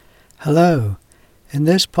Hello. In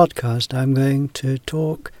this podcast I'm going to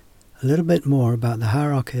talk a little bit more about The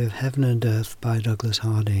Hierarchy of Heaven and Earth by Douglas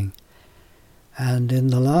Harding. And in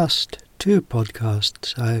the last two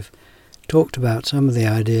podcasts I've talked about some of the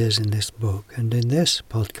ideas in this book, and in this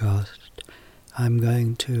podcast I'm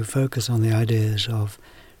going to focus on the ideas of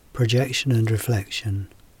projection and reflection.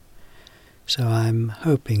 So I'm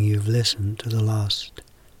hoping you've listened to the last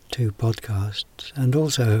two podcasts, and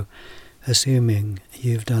also assuming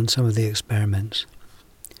you've done some of the experiments.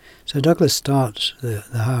 So Douglas starts the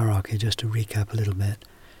hierarchy, just to recap a little bit,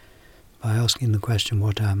 by asking the question,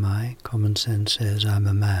 what am I? Common sense says I'm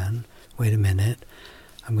a man. Wait a minute,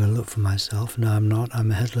 I'm going to look for myself. No, I'm not.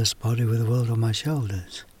 I'm a headless body with the world on my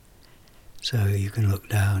shoulders. So you can look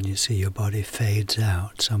down, you see your body fades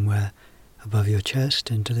out somewhere above your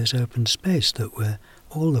chest into this open space that we're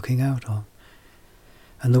all looking out of.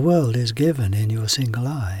 And the world is given in your single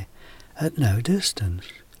eye, at no distance.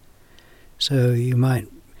 So you might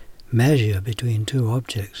measure between two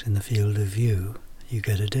objects in the field of view. You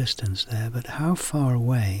get a distance there, but how far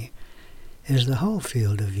away is the whole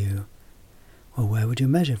field of view? Well, where would you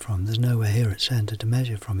measure from? There's nowhere here at centre to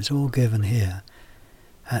measure from. It's all given here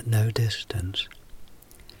at no distance.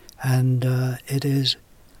 And it is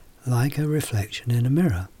like a reflection in a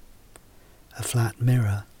mirror, a flat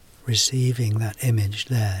mirror, receiving that image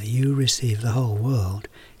there. You receive the whole world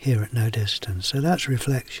here at no distance. So that's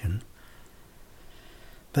reflection.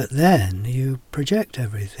 But then you project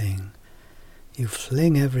everything. You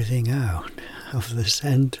fling everything out of the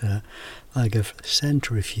centre like a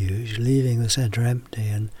centrifuge, leaving the centre empty.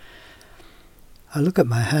 And I look at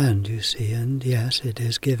my hand, you see, and yes, it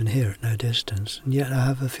is given here at no distance, and yet I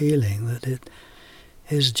have a feeling that it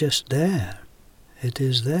is just there. It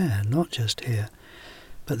is there, not just here.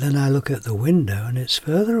 But then I look at the window and it's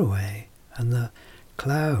further away, and the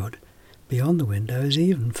cloud beyond the window is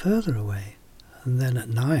even further away. And then at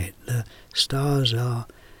night the stars are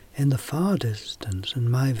in the far distance, and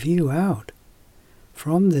my view out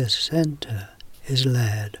from this centre is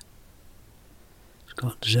layered. It's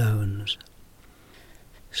got zones.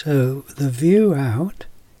 So the view out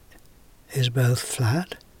is both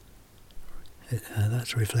flat,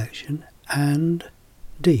 that's reflection, and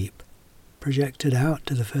deep, projected out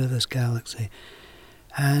to the furthest galaxy.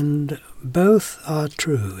 And both are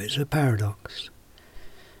true. It's a paradox.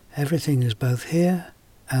 Everything is both here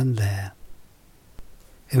and there.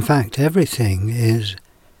 In fact, everything is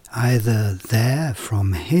either there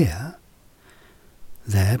from here,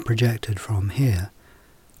 there projected from here,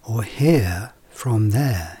 or here from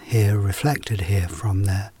there, here reflected here from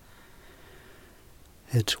there.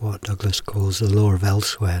 It's what Douglas calls the law of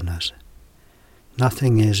elsewhereness.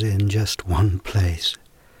 Nothing is in just one place.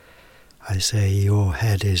 I say your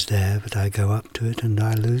head is there, but I go up to it and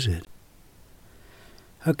I lose it.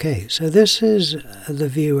 Okay, so this is the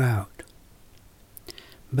view out.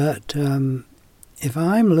 But if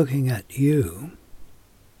I'm looking at you,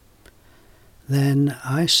 then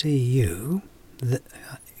I see you,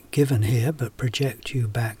 given here, but project you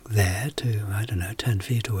back there to, 10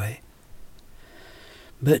 feet away.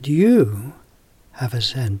 But you have a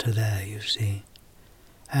centre there, you see.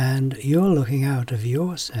 And you're looking out of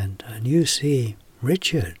your centre, and you see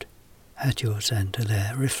Richard at your centre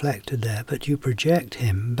there, reflected there, but you project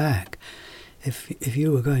him back. If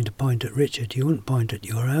you were going to point at Richard, you wouldn't point at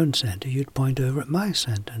your own centre, you'd point over at my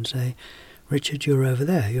centre and say, Richard, you're over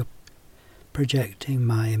there, you're projecting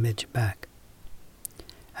my image back.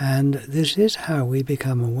 And this is how we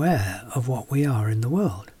become aware of what we are in the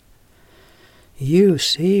world. You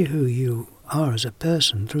see who you are as a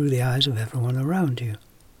person through the eyes of everyone around you,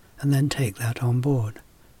 and then take that on board.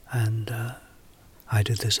 And I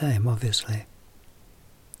do the same, obviously.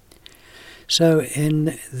 So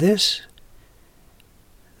in this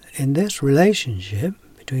relationship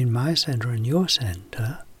between my centre and your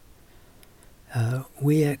centre,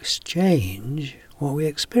 we exchange what we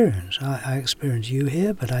experience. I experience you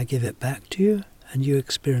here, but I give it back to you, and you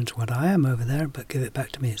experience what I am over there, but give it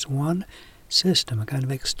back to me. It's one system, a kind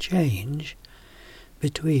of exchange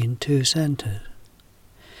between two centres.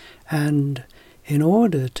 And in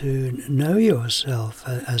order to know yourself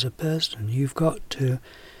as a person, you've got to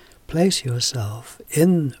place yourself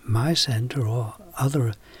in my centre or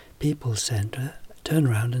other people's centre, turn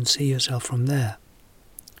around and see yourself from there.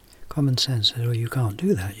 Common sense says, well, you can't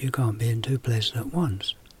do that. You can't be in two places at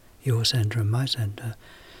once, your centre and my centre.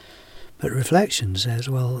 But reflection says,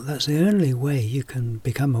 well, that's the only way you can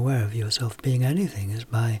become aware of yourself being anything, is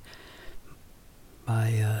by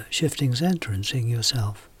shifting centre and seeing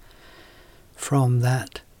yourself from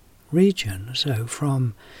that region. So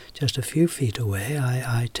from just a few feet away,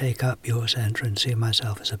 I take up your center and see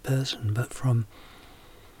myself as a person, but from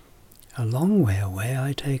a long way away,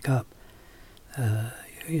 I take up,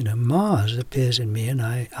 Mars appears in me, and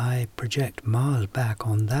I project Mars back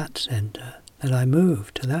on that center. Then I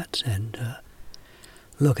move to that center,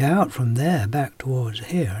 look out from there back towards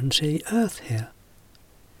here and see Earth here.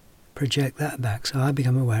 Project that back, so I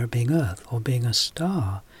become aware of being Earth, or being a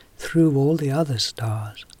star, through all the other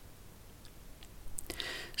stars.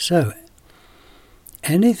 So,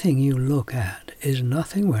 anything you look at is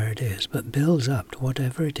nothing where it is, but builds up to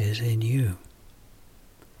whatever it is in you.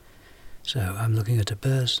 So, I'm looking at a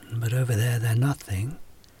person, but over there they're nothing,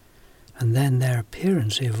 and then their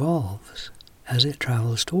appearance evolves as it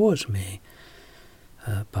travels towards me.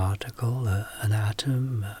 A particle, an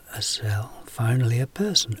atom, a cell, finally a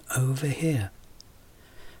person over here.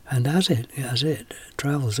 And as it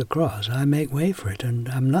travels across, I make way for it, and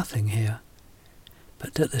I'm nothing here.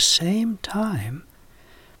 But at the same time,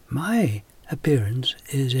 my appearance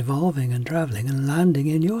is evolving and traveling and landing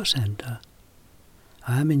in your center.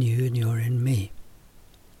 I'm in you and you're in me.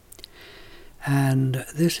 And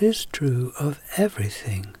this is true of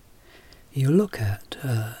everything you look at.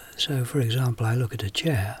 So, for example, I look at a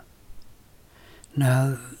chair.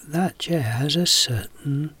 Now, that chair has a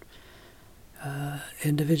certain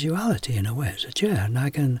individuality in a way. It's a chair, and I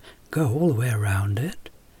can go all the way around it,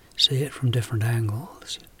 see it from different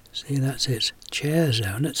angles. See, that's its chair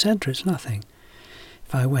zone. At center, it's nothing.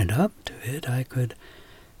 If I went up to it, I could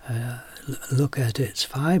look at its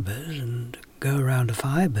fibers and go around a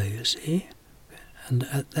fiber, you see. And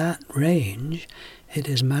at that range, it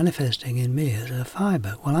is manifesting in me as a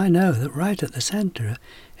fiber. Well, I know that right at the center,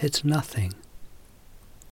 it's nothing.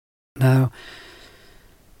 Now,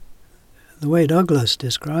 the way Douglas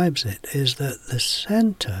describes it is that the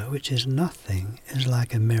center, which is nothing, is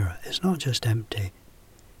like a mirror. It's not just empty.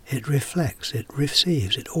 It reflects, it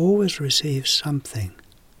receives, it always receives something.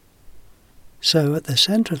 So at the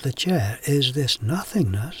center of the chair is this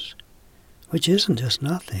nothingness, which isn't just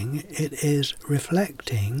nothing, it is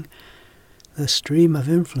reflecting the stream of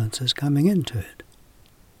influences coming into it.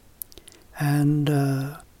 And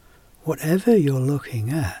whatever you're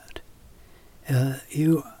looking at,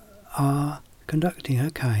 you are conducting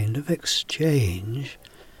a kind of exchange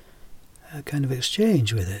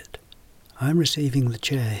with it. I'm receiving the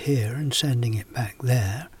chair here and sending it back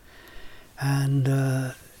there, and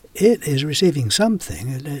it is receiving something,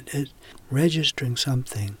 it registering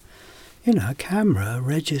something. You know, a camera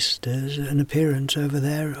registers an appearance over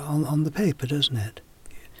there on the paper, doesn't it?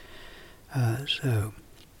 So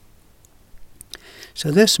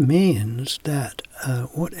this means that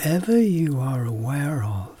whatever you are aware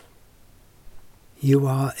of, you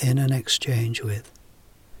are in an exchange with.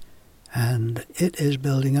 And it is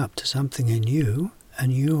building up to something in you,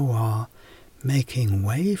 and you are making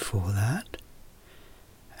way for that,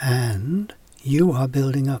 and you are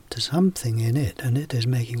building up to something in it, and it is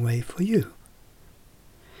making way for you.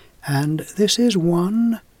 And this is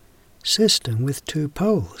one system with two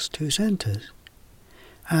poles, two centers.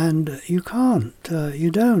 And you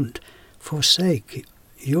don't forsake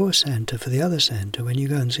your center for the other center when you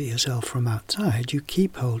go and see yourself from outside. You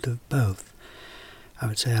keep hold of both. I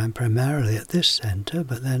would say I'm primarily at this center,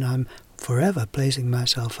 but then I'm forever placing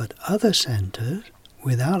myself at other centers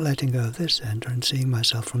without letting go of this center and seeing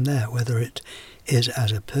myself from there, whether it is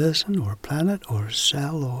as a person or a planet or a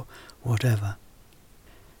cell or whatever.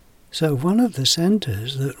 So one of the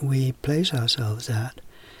centers that we place ourselves at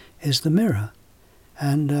is the mirror.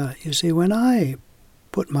 And you see, when I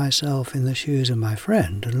put myself in the shoes of my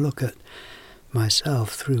friend and look at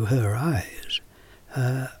myself through her eyes,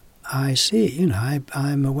 I see,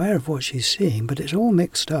 I'm aware of what she's seeing, but it's all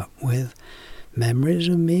mixed up with memories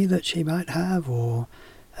of me that she might have, or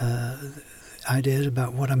ideas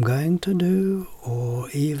about what I'm going to do, or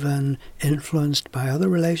even influenced by other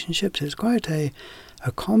relationships. It's quite a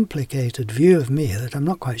complicated view of me that I'm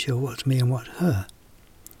not quite sure what's me and what's her.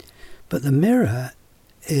 But the mirror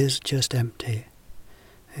is just empty,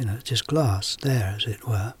 just glass there, as it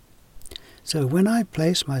were. So when I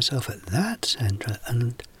place myself at that center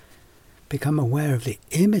and become aware of the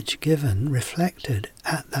image given, reflected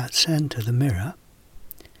at that center, the mirror,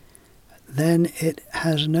 then it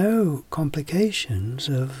has no complications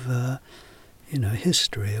of,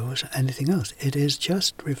 history or anything else. It is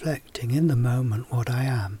just reflecting in the moment what I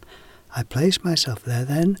am. I place myself there,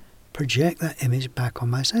 then project that image back on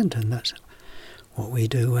my center, and that's what we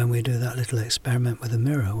do when we do that little experiment with a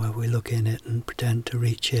mirror, where we look in it and pretend to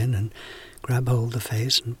reach in and grab hold of the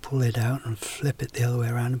face and pull it out and flip it the other way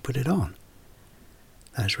around and put it on.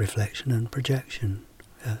 That's reflection and projection.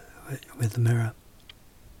 with the mirror.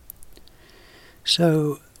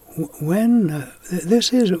 So when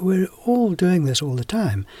we're all doing this all the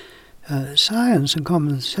time. Science and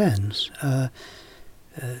common sense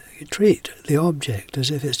treat the object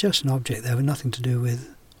as if it's just an object there with nothing to do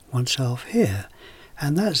with oneself here.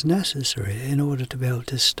 And that's necessary in order to be able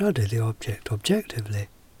to study the object objectively.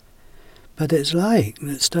 But it's like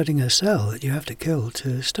studying a cell that you have to kill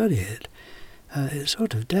to study it. It's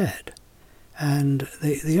sort of dead. And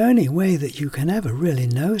the only way that you can ever really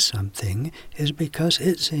know something is because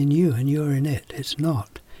it's in you and you're in it. It's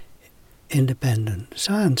not independent.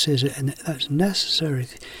 Science is that's a necessary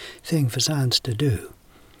thing for science to do.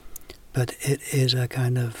 But it is a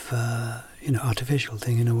kind of artificial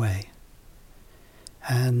thing in a way.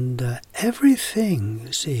 And everything,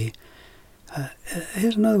 you see,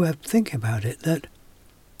 here's another way of thinking about it, that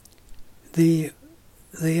the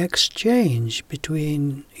exchange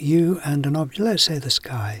between you and an object, let's say the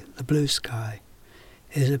sky, the blue sky,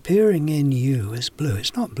 is appearing in you as blue.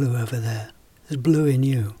 It's not blue over there. It's blue in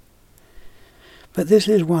you. But this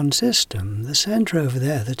is one system. The centre over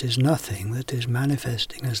there that is nothing, that is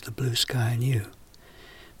manifesting as the blue sky in you,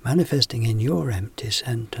 manifesting in your empty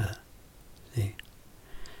centre. See?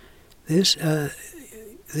 This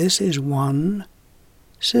is one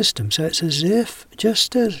system. So it's as if,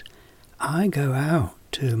 just as I go out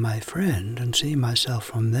to my friend and see myself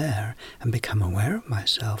from there and become aware of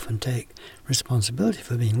myself and take responsibility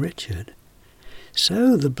for being Richard,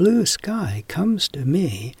 so the blue sky comes to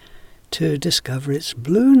me to discover its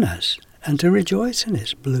blueness and to rejoice in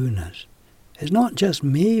its blueness. It's not just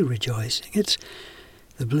me rejoicing, it's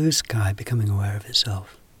the blue sky becoming aware of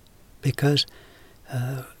itself. Because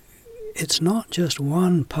it's not just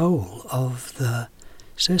one pole of the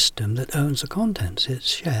system that owns the contents, it's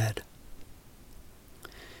shared.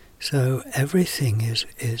 So everything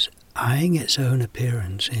is eyeing its own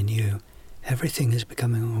appearance in you. Everything is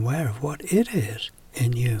becoming aware of what it is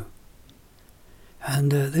in you.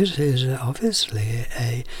 And this is obviously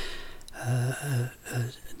a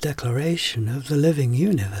declaration of the living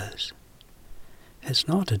universe. It's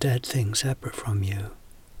not a dead thing separate from you.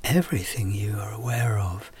 Everything you are aware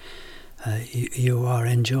of, you are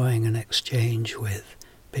enjoying an exchange with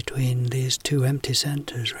between these two empty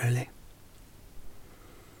centres, really.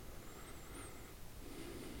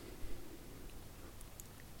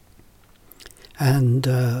 And,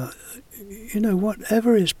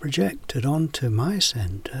 whatever is projected onto my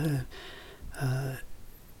centre,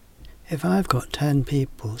 if I've got 10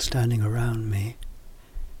 people standing around me,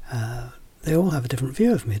 they all have a different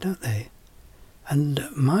view of me, don't they? And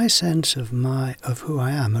my sense of who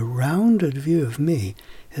I am, a rounded view of me,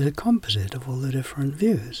 is a composite of all the different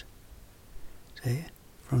views. See?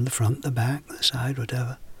 From the front, the back, the side,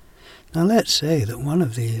 whatever. Now let's say that one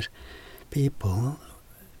of these people,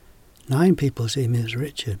 9 people see me as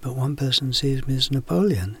Richard, but one person sees me as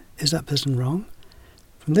Napoleon. Is that person wrong?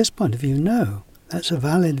 From this point of view, no. That's a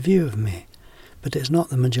valid view of me. But it's not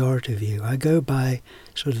the majority view. I go by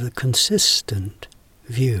sort of the consistent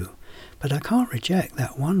view. But I can't reject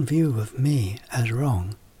that one view of me as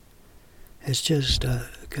wrong. It's just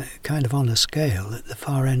kind of on a scale, at the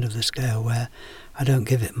far end of the scale, where I don't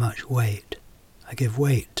give it much weight. I give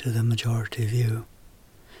weight to the majority view.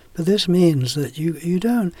 But this means that you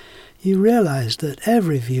realize that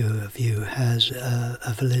every view of you has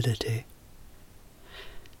a validity.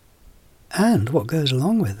 And what goes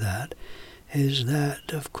along with that is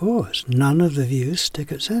that, of course, none of the views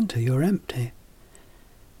stick at centre. You're empty.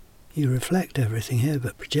 You reflect everything here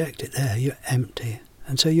but project it there. You're empty.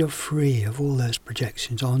 And so you're free of all those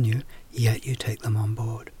projections on you, yet you take them on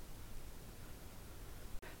board.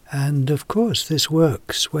 And of course this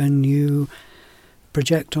works when you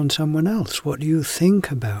project on someone else. What you think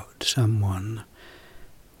about someone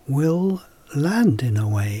will land in a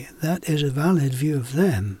way that is a valid view of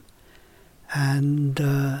them. And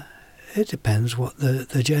it depends what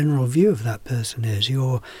the general view of that person is.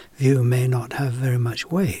 Your view may not have very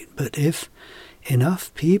much weight, but if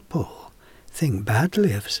enough people think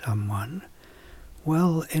badly of someone,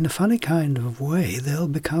 well, in a funny kind of way, they'll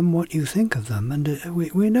become what you think of them. And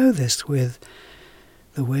we know this with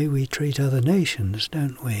the way we treat other nations,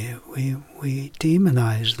 don't we? We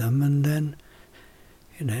demonize them, and then,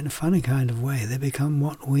 in a funny kind of way, they become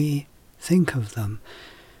what we think of them.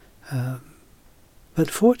 But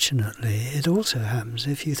fortunately, it also happens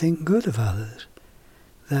if you think good of others,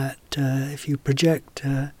 that if you project,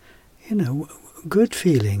 good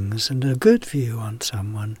feelings and a good view on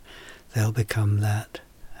someone, they'll become that.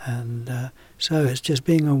 And so it's just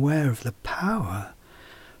being aware of the power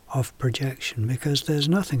of projection, because there's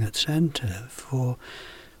nothing at centre for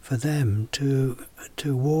for them to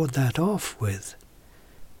ward that off with.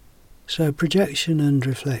 So projection and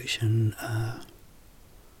reflection,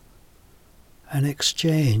 an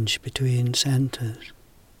exchange between centres,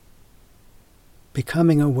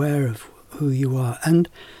 becoming aware of who you are. And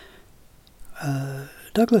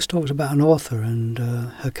Douglas talks about an author and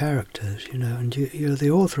her characters, and you're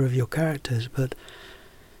the author of your characters, but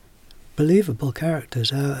believable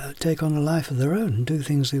characters take on a life of their own and do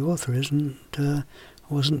things the author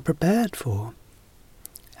wasn't prepared for.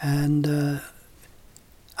 And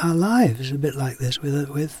our lives are a bit like this. We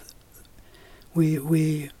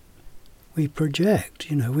project.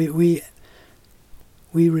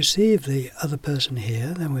 We receive the other person here,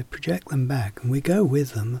 then we project them back, and we go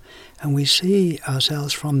with them, and we see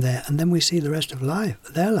ourselves from there, and then we see the rest of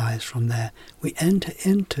their lives from there. We enter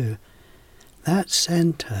into that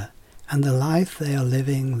centre and the life they are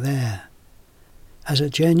living there as a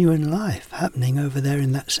genuine life happening over there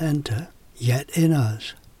in that centre, yet in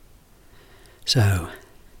us. So,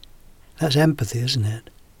 that's empathy, isn't it?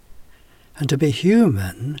 And to be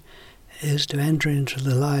human is to enter into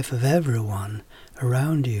the life of everyone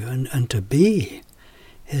around you, and to be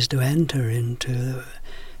is to enter into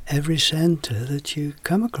every centre that you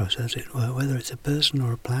come across, as it were, whether it's a person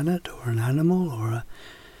or a planet or an animal or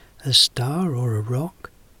a star or a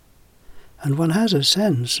rock. And one has a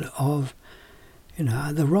sense of,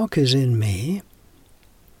 the rock is in me,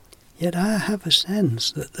 yet I have a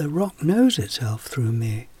sense that the rock knows itself through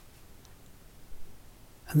me.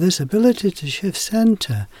 And this ability to shift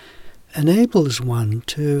centre enables one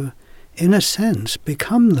to, in a sense,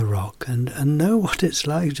 become the rock and know what it's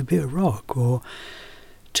like to be a rock, or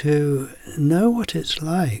to know what it's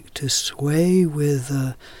like to sway with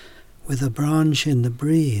a branch in the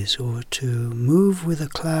breeze, or to move with a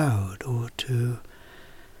cloud, or to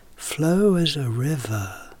flow as a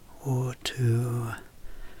river, or to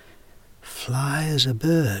fly as a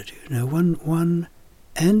bird. One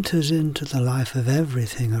enters into the life of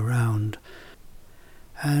everything around.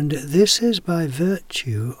 And this is by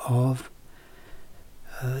virtue of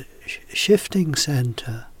shifting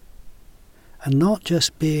centre, and not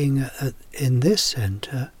just being in this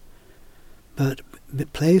centre, but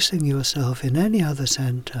placing yourself in any other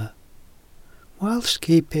centre, whilst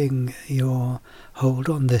keeping your hold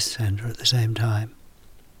on this centre at the same time.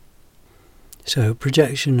 So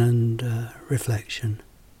projection and reflection,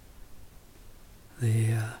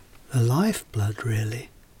 the lifeblood really,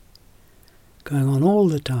 going on all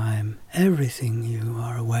the time, everything you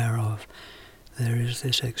are aware of, there is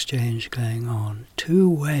this exchange going on,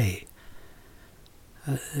 two-way.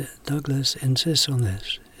 Douglas insists on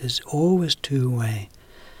this, it's always two-way.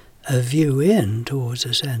 A view in towards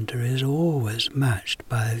a centre is always matched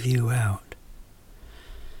by a view out.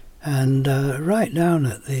 And right down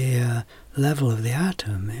at the level of the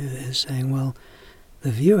atom is saying, well,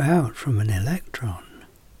 the view out from an electron,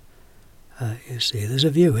 you see, there's a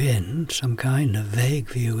view in, some kind of vague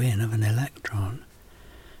view in of an electron,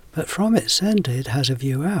 but from its centre it has a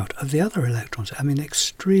view out of the other electrons.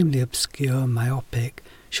 Extremely obscure, myopic,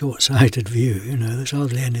 short-sighted view, there's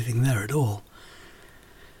hardly anything there at all.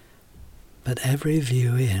 But every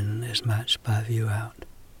view in is matched by a view out.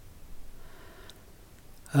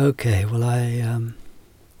 Okay, well I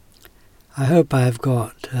hope I've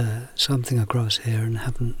got something across here and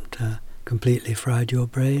haven't completely fried your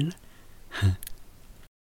brain.